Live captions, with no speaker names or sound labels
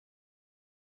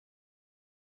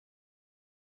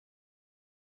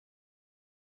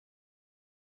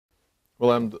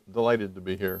Well, I'm delighted to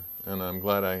be here, and I'm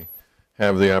glad I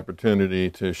have the opportunity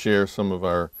to share some of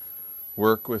our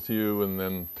work with you and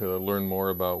then to learn more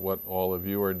about what all of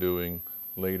you are doing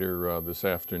later this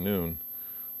afternoon.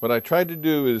 What I tried to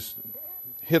do is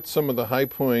hit some of the high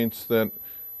points that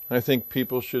I think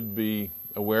people should be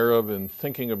aware of and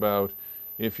thinking about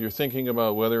if you're thinking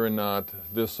about whether or not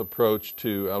this approach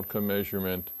to outcome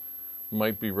measurement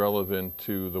might be relevant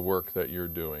to the work that you're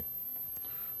doing.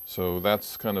 So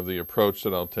that's kind of the approach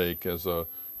that I'll take as a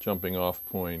jumping off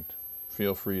point.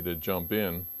 Feel free to jump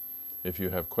in if you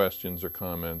have questions or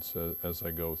comments as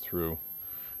I go through.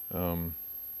 So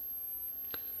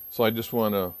I just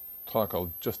want to talk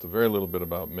just a very little bit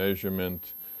about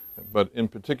measurement, but in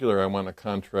particular I want to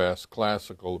contrast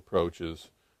classical approaches,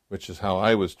 which is how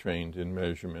I was trained in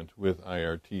measurement, with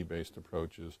IRT-based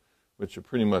approaches, which are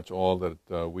pretty much all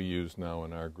that we use now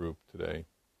in our group today,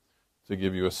 to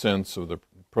give you a sense of the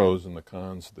pros and the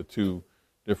cons of the two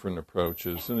different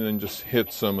approaches, and then just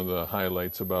hit some of the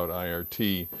highlights about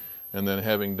IRT. And then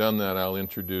having done that, I'll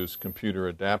introduce computer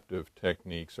adaptive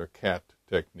techniques, or CAT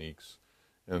techniques,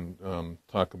 and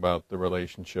talk about the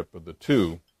relationship of the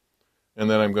two. And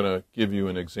then I'm going to give you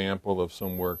an example of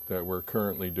some work that we're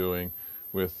currently doing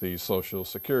with the Social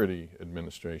Security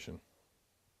Administration.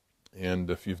 And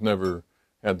if you've never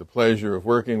had the pleasure of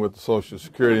working with the Social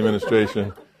Security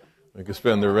Administration, we could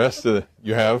spend the rest of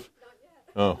you have?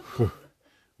 Oh,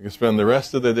 we could spend the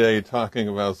rest of the day talking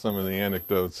about some of the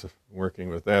anecdotes of working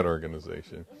with that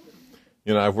organization.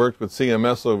 You know, I've worked with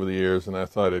CMS over the years, and I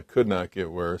thought it could not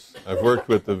get worse. I've worked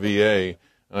with the VA,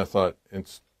 and I thought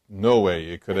it's no way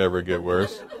it could ever get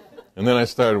worse. And then I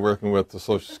started working with the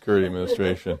Social Security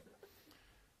Administration,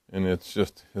 and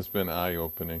it's been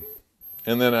eye-opening.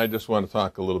 And then I just want to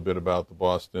talk a little bit about the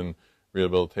Boston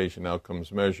Rehabilitation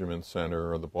Outcomes Measurement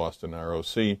Center, or the Boston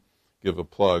ROC, give a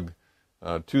plug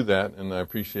to that, and I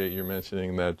appreciate you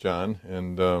mentioning that, John.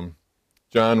 And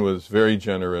John was very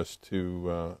generous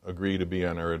to agree to be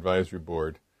on our advisory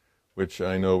board, which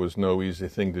I know was no easy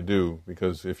thing to do,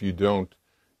 because if you don't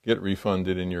get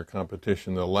refunded in your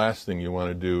competition, the last thing you want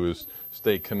to do is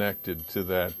stay connected to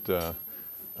that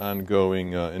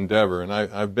ongoing endeavor. And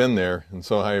I've been there, and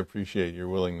so I appreciate your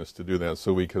willingness to do that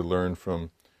so we could learn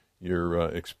from your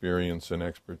experience and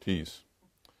expertise.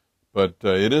 But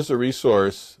it is a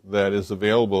resource that is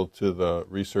available to the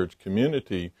research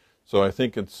community, so I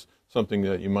think it's something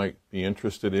that you might be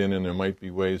interested in, and there might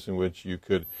be ways in which you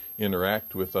could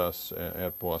interact with us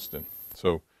at Boston.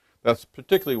 So that's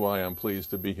particularly why I'm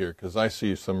pleased to be here, because I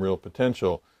see some real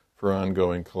potential for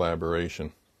ongoing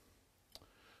collaboration.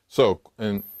 So,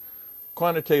 and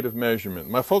quantitative measurement.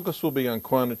 My focus will be on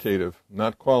quantitative,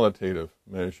 not qualitative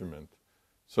measurement.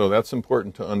 So that's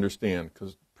important to understand,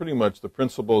 because pretty much the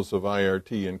principles of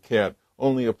IRT and CAT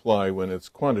only apply when it's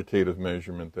quantitative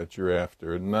measurement that you're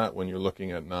after, and not when you're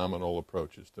looking at nominal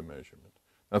approaches to measurement.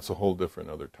 That's a whole different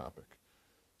other topic.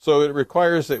 So it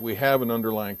requires that we have an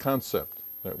underlying concept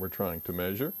that we're trying to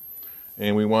measure,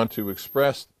 and we want to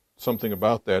express something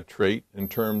about that trait in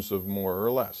terms of more or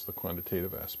less the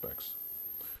quantitative aspects.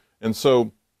 And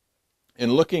so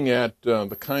in looking at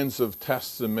the kinds of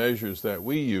tests and measures that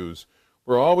we use,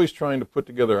 we're always trying to put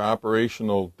together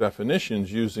operational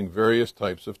definitions using various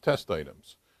types of test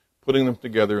items, putting them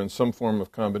together in some form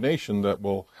of combination that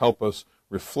will help us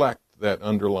reflect that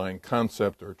underlying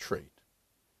concept or trait.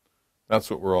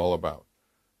 That's what we're all about.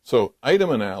 So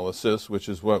item analysis, which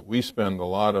is what we spend a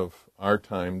lot of our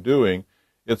time doing,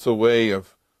 it's a way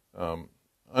of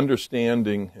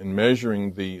understanding and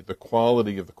measuring the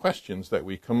quality of the questions that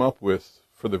we come up with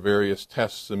for the various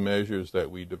tests and measures that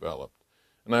we developed.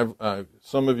 And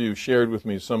some of you shared with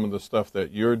me some of the stuff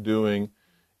that you're doing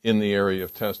in the area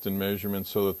of test and measurement,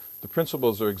 so the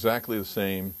principles are exactly the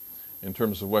same in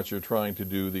terms of what you're trying to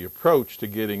do. The approach to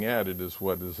getting at it is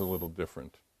what is a little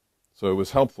different. So it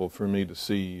was helpful for me to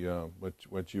see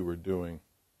what you were doing.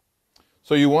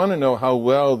 So you want to know how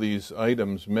well these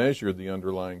items measure the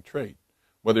underlying trait,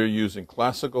 whether you're using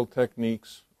classical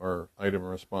techniques or item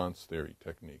response theory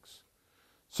techniques.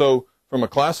 So from a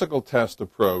classical test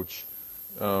approach,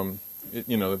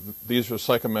 these are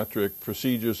psychometric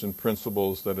procedures and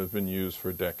principles that have been used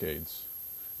for decades.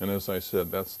 And as I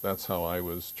said, that's how I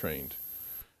was trained.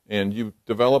 And you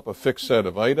develop a fixed set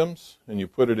of items, and you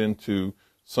put it into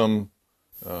some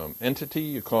entity.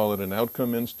 You call it an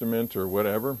outcome instrument or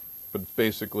whatever, but it's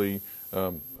basically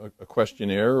a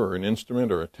questionnaire or an instrument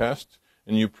or a test.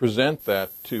 And you present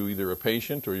that to either a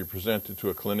patient, or you present it to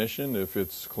a clinician if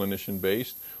it's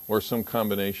clinician-based, or some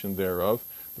combination thereof.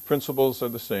 The principles are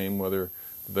the same, whether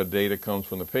the data comes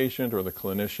from the patient or the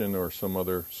clinician or some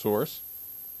other source.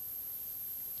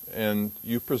 And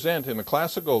you present, in a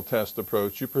classical test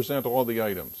approach, you present all the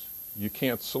items. You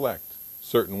can't select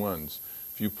certain ones.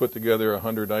 If you put together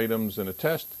 100 items in a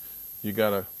test, you got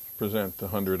to present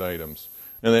 100 items.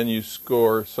 And then you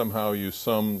score, somehow you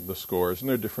sum the scores, and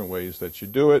there are different ways that you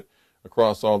do it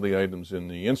across all the items in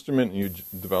the instrument, and you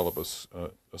develop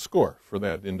a score for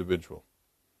that individual.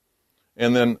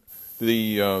 And then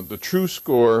the true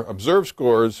score, observed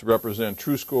scores represent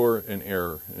true score and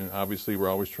error. And obviously we're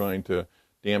always trying to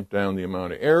damp down the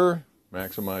amount of error,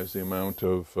 maximize the amount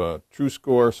of true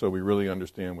score so we really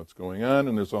understand what's going on.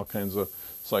 And there's all kinds of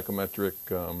psychometric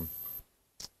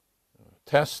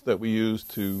tests that we use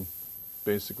to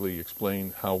basically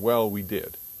explain how well we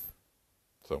did.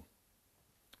 So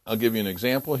I'll give you an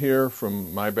example here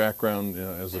from my background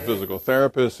as a physical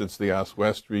therapist. It's the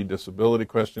Oswestry Disability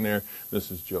Questionnaire.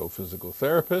 This is Joe, physical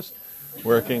therapist,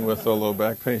 working with a low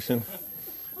back patient.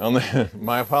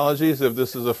 My apologies if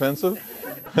this is offensive.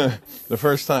 The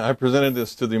first time I presented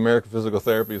this to the American Physical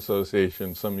Therapy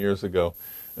Association some years ago,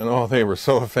 and oh, they were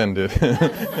so offended.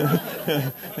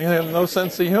 They have no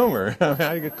sense of humor.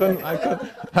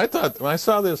 I thought, when I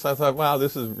saw this, I thought, wow,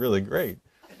 this is really great.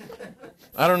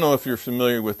 I don't know if you're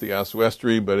familiar with the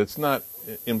Oswestry, but it's not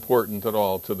important at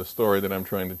all to the story that I'm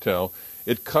trying to tell.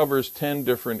 It covers 10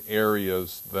 different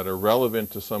areas that are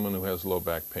relevant to someone who has low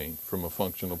back pain from a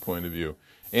functional point of view.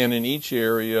 And in each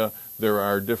area, there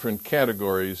are different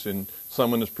categories, and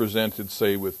someone is presented,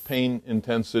 say, with pain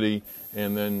intensity,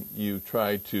 and then you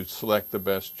try to select the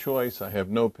best choice. I have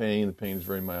no pain, the pain is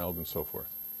very mild, and so forth.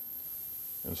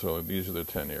 And so these are the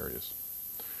 10 areas.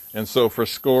 And so for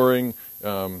scoring,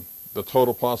 the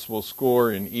total possible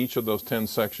score in each of those 10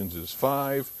 sections is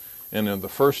 5, and then the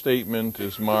first statement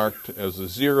is marked as a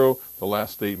 0, the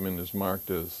last statement is marked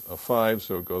as a 5,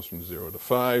 so it goes from 0 to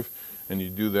 5. And you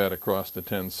do that across the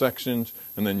 10 sections,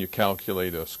 and then you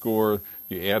calculate a score.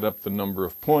 You add up the number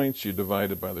of points, you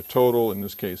divide it by the total. In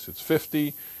this case, it's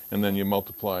 50, and then you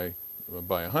multiply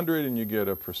by 100, and you get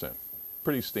a percent.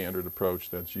 Pretty standard approach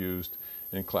that's used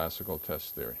in classical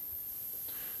test theory.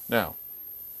 Now,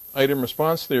 item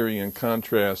response theory, in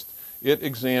contrast, it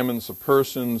examines a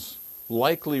person's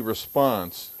likely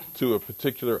response to a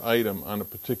particular item on a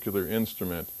particular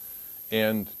instrument.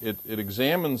 And it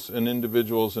examines an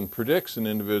individual's and predicts an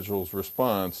individual's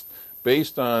response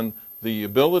based on the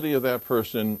ability of that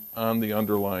person on the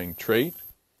underlying trait,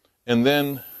 and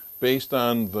then based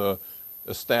on the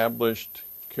established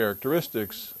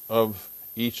characteristics of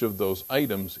each of those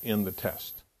items in the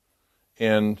test.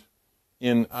 And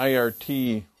in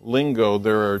IRT lingo,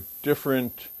 there are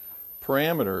different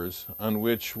parameters on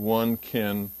which one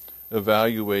can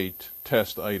evaluate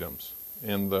test items.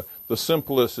 And the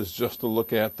simplest is just to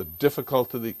look at the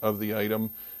difficulty of the item,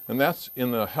 and that's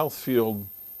in the health field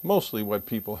mostly what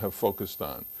people have focused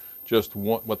on. Just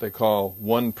what they call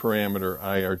one-parameter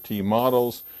IRT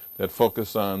models that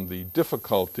focus on the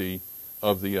difficulty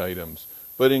of the items.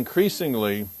 But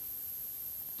increasingly,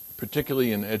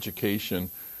 particularly in education,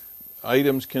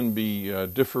 items can be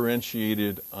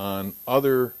differentiated on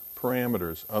other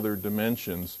parameters, other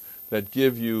dimensions that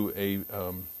give you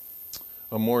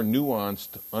a more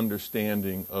nuanced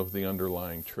understanding of the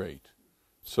underlying trait.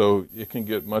 So it can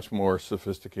get much more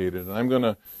sophisticated. And I'm going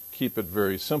to keep it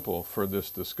very simple for this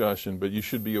discussion, but you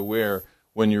should be aware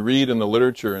when you read in the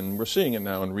literature, and we're seeing it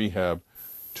now in rehab,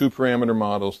 2-parameter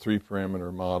models,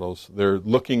 3-parameter models, they're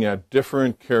looking at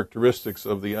different characteristics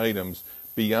of the items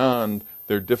beyond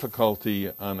their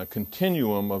difficulty on a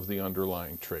continuum of the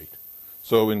underlying trait.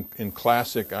 So in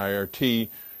classic IRT,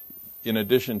 in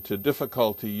addition to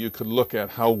difficulty, you could look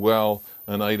at how well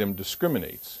an item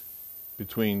discriminates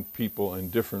between people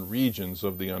in different regions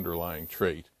of the underlying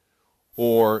trait.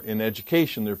 Or in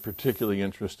education, they're particularly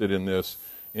interested in this.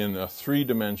 In a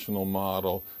 3-dimensional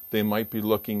model, they might be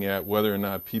looking at whether or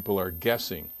not people are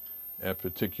guessing at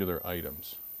particular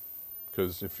items.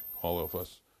 Because if all of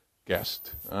us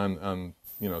guessed on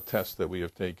tests that we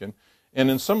have taken. And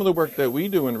in some of the work that we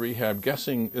do in rehab,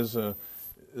 guessing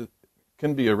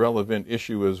can be a relevant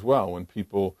issue as well, when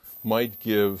people might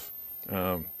give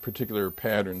particular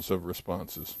patterns of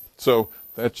responses. So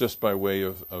that's just by way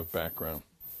of background.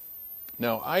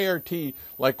 Now, IRT,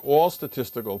 like all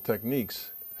statistical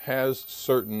techniques, has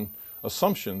certain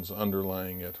assumptions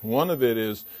underlying it. One of it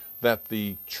is that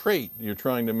the trait you're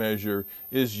trying to measure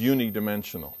is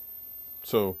unidimensional.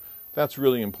 So that's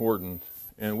really important.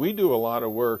 And we do a lot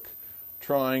of work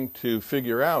trying to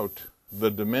figure out the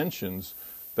dimensions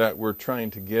that we're trying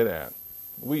to get at.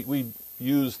 We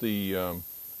use the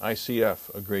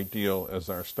ICF a great deal as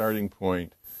our starting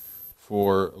point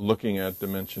for looking at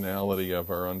dimensionality of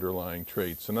our underlying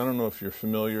traits. And I don't know if you're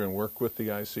familiar and work with the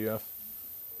ICF.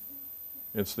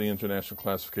 It's the International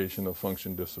Classification of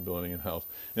Function, Disability, and Health.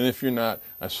 And if you're not,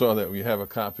 I saw that we have a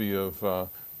copy of our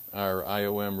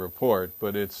IOM report,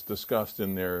 but it's discussed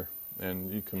in there,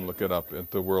 and you can look it up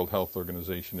at the World Health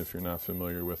Organization if you're not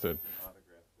familiar with it.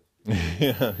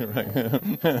 Yeah,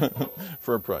 right.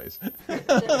 For a price.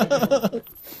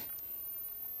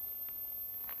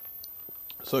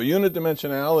 So unit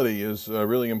dimensionality is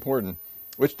really important,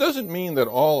 which doesn't mean that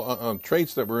all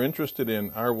traits that we're interested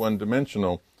in are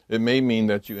one-dimensional. It may mean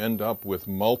that you end up with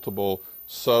multiple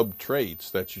sub-traits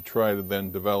that you try to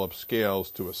then develop scales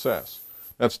to assess.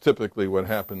 That's typically what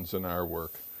happens in our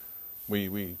work.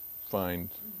 We find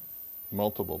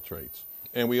multiple traits.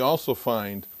 And we also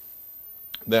find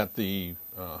that the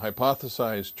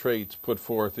hypothesized traits put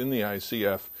forth in the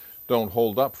ICF don't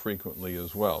hold up frequently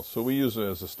as well. So we use it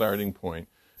as a starting point,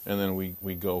 and then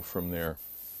we go from there.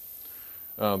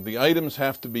 The items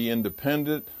have to be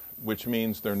independent, which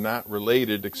means they're not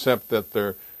related except that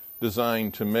they're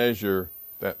designed to measure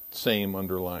that same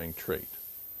underlying trait.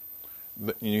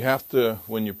 You have to,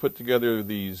 when you put together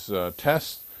these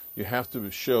tests, you have to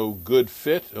show good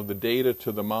fit of the data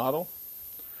to the model,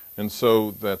 and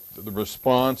so that the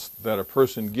response that a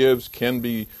person gives can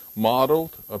be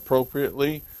modeled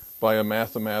appropriately by a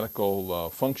mathematical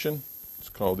function. It's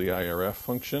called the IRF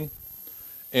function.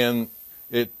 And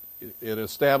it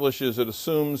establishes, it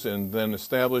assumes, and then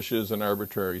establishes an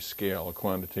arbitrary scale, a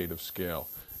quantitative scale.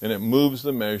 And it moves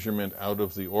the measurement out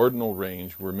of the ordinal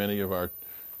range where many of our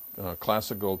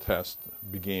classical tests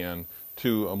began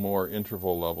to a more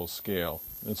interval level scale.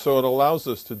 And so it allows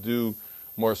us to do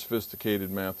more sophisticated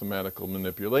mathematical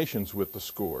manipulations with the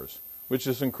scores, which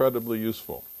is incredibly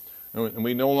useful. And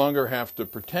we no longer have to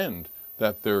pretend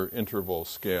that they're interval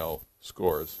scale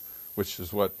scores, which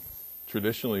is what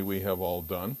traditionally we have all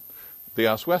done. The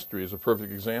oswestry is a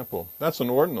perfect example. That's an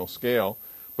ordinal scale,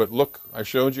 but look, I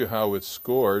showed you how it's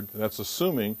scored. That's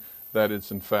assuming that it's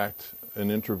in fact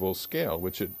an interval scale,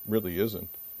 which it really isn't.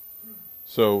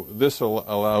 So this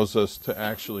allows us to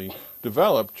actually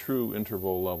develop true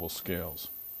interval level scales.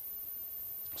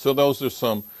 So those are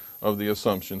some of the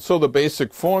assumptions. So the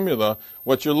basic formula,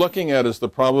 what you're looking at is the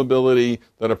probability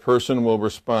that a person will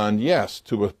respond yes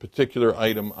to a particular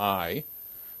item I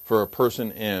for a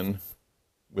person N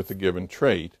with a given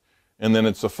trait, and then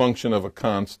it's a function of a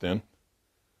constant,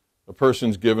 a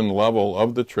person's given level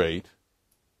of the trait,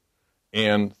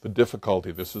 and the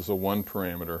difficulty. This is a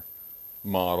one-parameter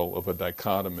model of a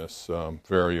dichotomous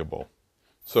variable.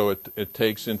 So it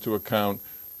takes into account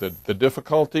the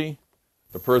difficulty,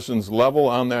 the person's level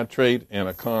on that trait, and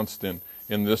a constant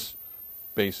in this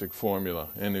basic formula.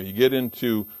 And if you get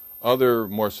into other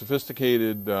more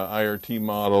sophisticated IRT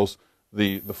models,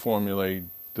 the formulae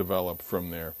develop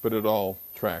from there. But it all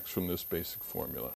tracks from this basic formula.